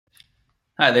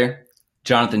Hi there,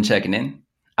 Jonathan checking in.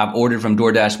 I've ordered from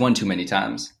DoorDash one too many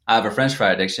times. I have a French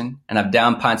fry addiction, and I've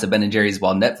downed pints of Ben& and Jerry's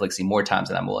while Netflixing more times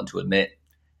than I'm willing to admit.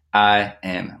 I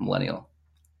am millennial.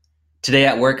 Today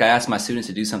at work, I asked my students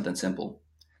to do something simple.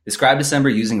 Describe December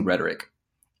using rhetoric.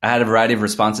 I had a variety of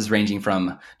responses ranging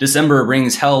from December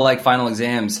brings hell-like final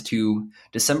exams to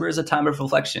December is a time of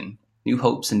reflection, new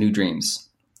hopes and new dreams.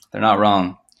 They're not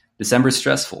wrong. December is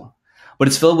stressful, but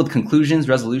it's filled with conclusions,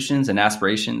 resolutions, and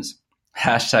aspirations.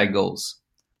 Hashtag goals.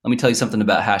 Let me tell you something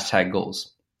about hashtag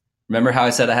goals. Remember how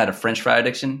I said I had a French fry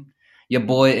addiction? Your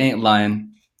boy ain't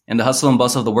lying. In the hustle and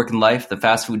bustle of the working life, the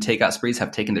fast food takeout sprees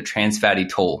have taken their trans fatty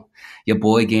toll. Your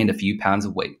boy gained a few pounds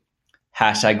of weight.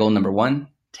 Hashtag goal number 1,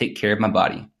 take care of my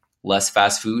body. Less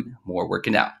fast food, more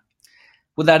working out.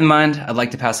 With that in mind, I'd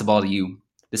like to pass the ball to you.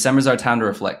 December's our time to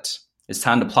reflect. It's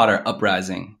time to plot our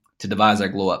uprising, to devise our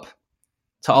glow up.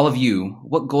 To all of you,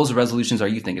 what goals or resolutions are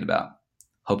you thinking about?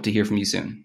 Hope to hear from you soon.